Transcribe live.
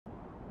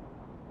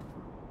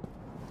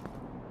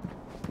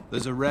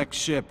There's a wrecked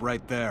ship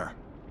right there.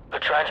 The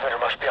transmitter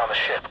must be on the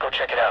ship. Go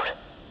check it out.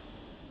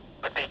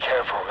 But be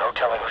careful. No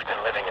telling who's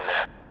been living in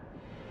there.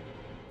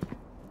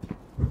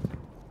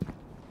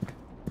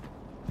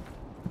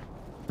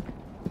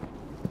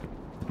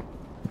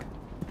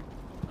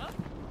 Huh?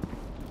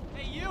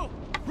 Hey, you!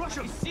 Rush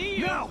him! I see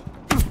you! Now!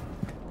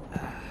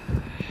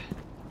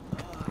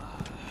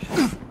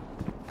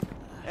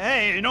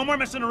 Hey, no more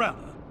messing around.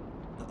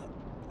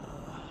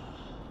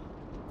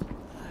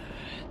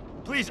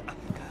 Please,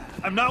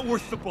 I'm not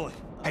worth the bullet.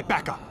 Hey,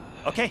 back up!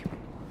 Okay?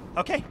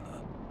 Okay?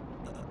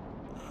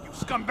 You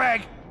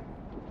scumbag!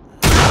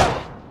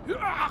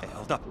 Hey,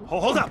 hold up.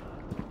 Hold up!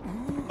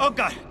 Oh,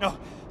 God, no.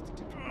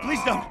 Please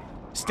don't.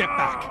 Step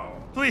back!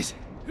 Please.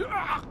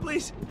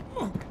 Please.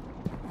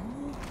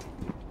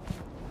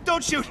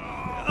 Don't shoot!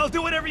 I'll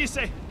do whatever you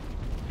say.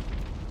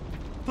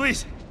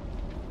 Please.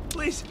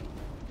 Please.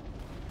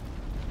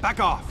 Back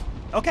off!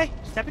 Okay,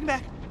 stepping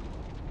back.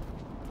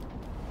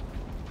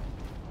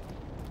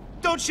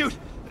 Don't shoot!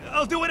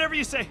 I'll do whatever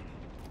you say.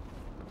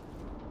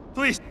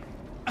 Please.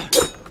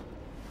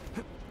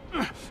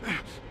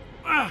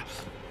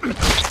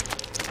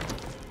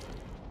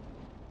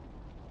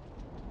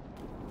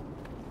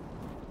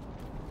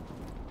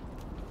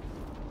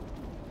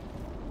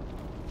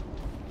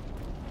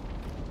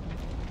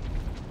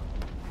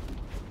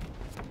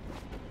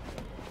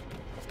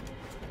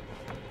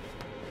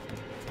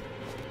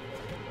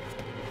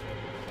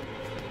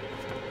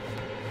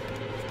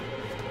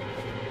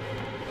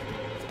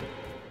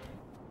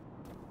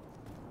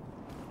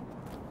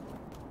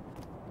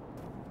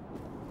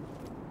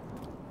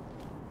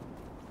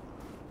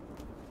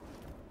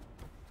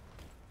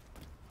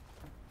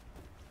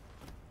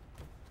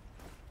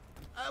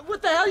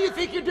 What the hell you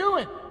think you're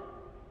doing?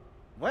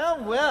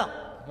 Well,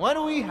 well, what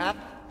do we have?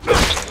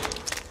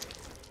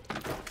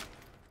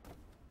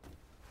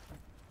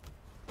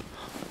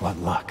 What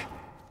luck.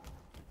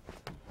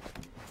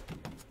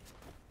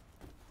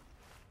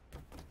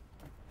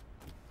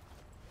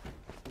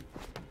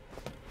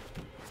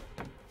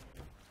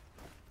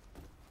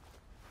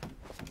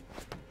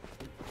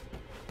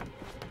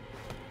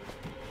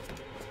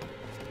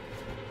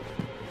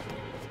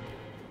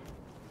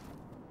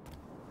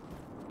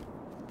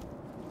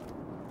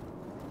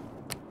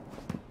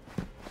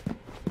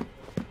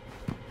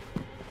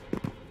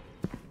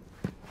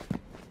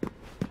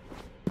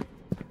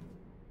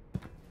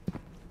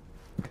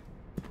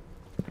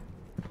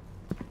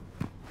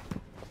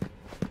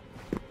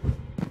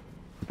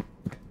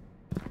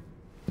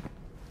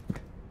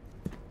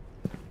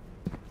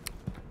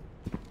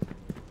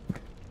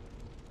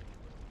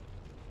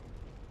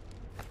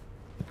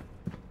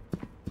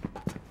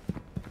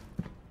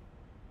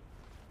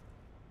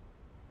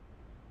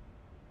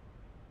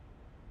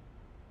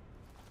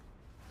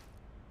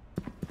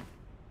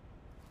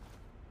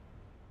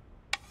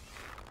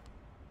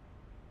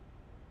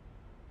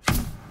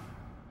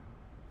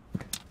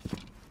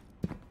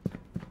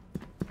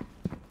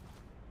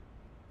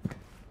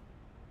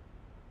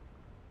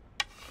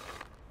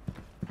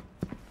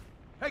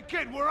 Hey,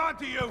 kid, we're on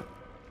to you.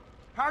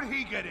 How'd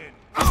he get in?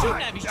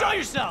 Shooting at me! Show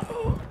yourself!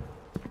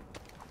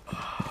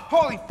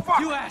 Holy fuck!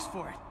 You asked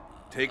for it.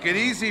 Take it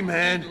easy,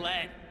 man.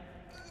 Len.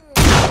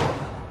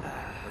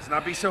 Let's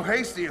not be so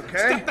hasty, okay?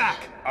 Step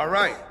back! All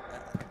right.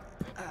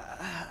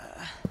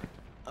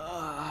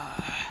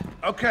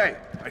 Okay,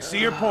 I see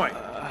your point.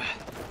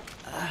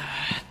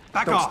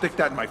 Back Don't off! stick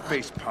that in my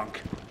face,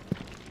 punk.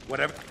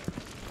 Whatever.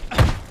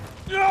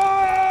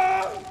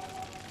 No!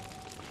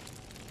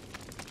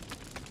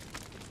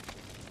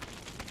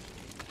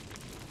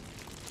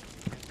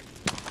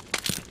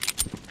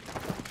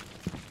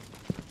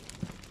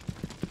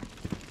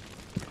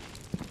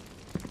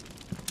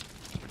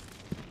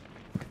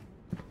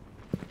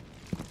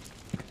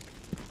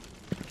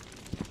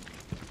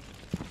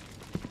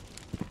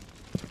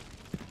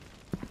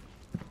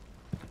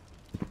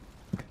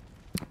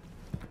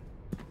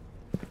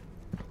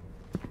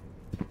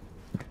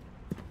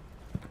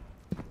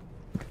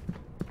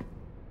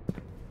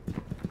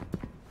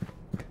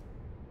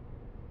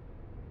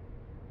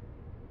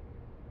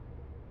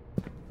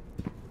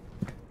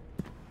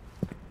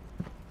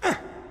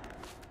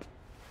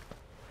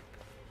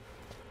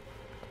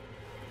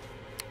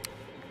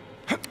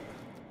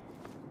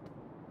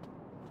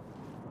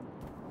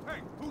 Hey,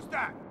 who's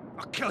that?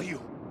 I'll kill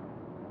you.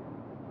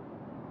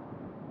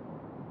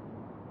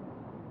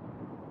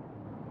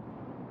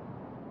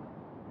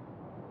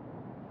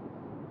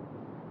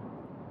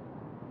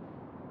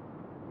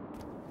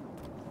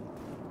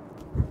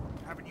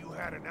 Haven't you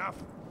had enough?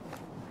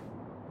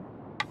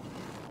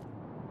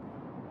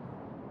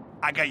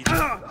 I got you.